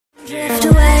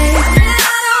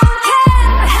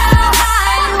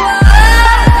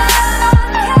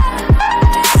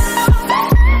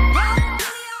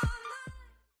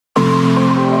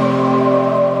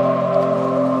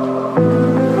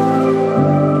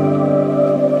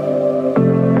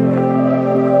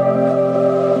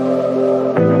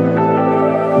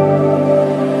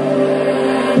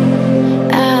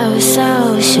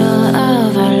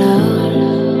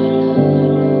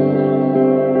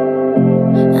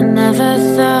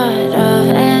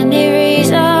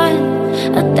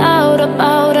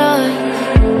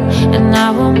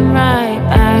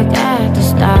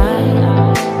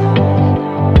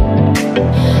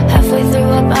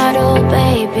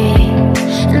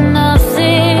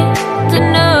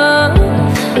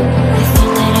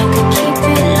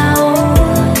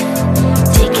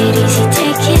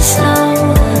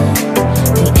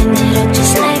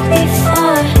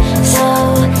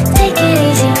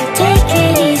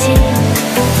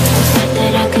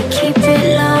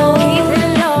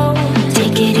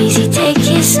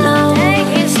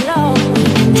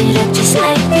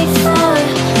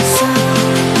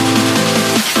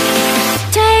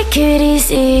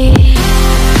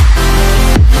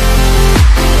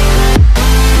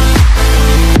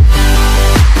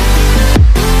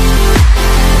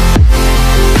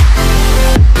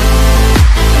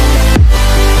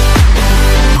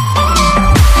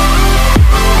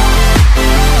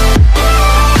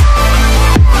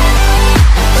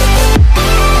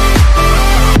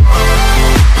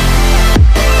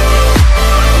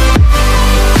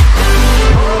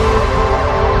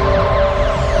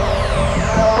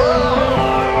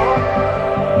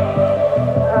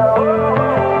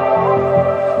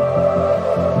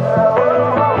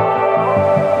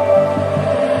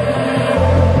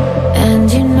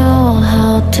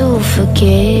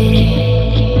forget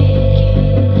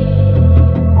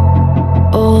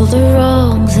all the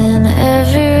wrongs and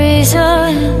every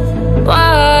reason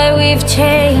why we've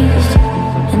changed.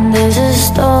 And there's a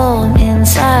storm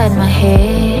inside my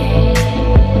head,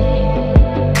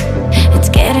 it's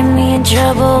getting me in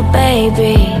trouble,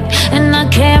 baby, and I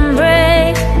can't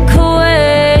break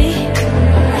away.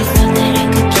 I thought that I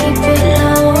could keep it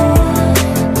low,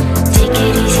 take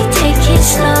it easy, take it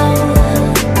slow.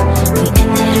 We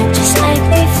ended up just like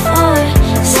before,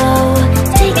 so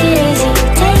take it easy,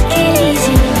 take it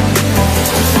easy.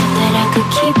 I thought that I could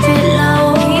keep it low,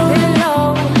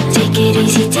 take it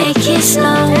easy, take it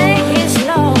slow.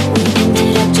 We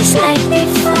ended up just like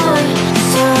before,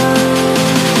 so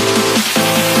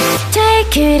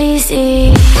take it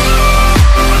easy.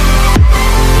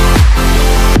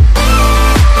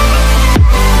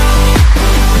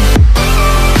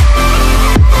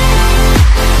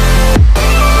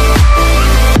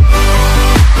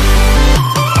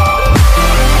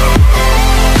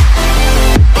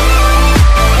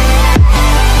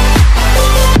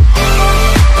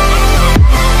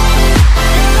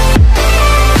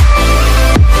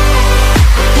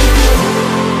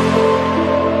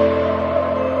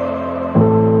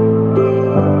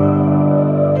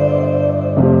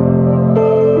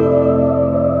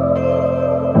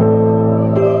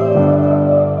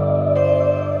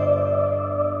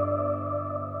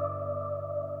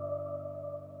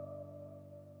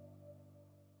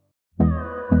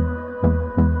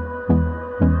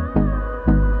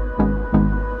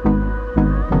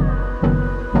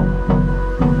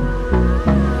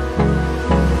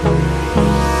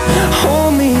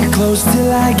 Close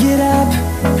till I get up,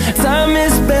 time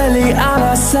is barely on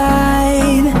our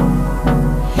side.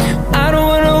 I don't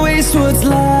wanna waste what's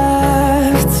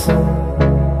left.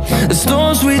 The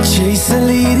storms we chase are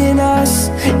leading us,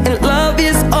 and love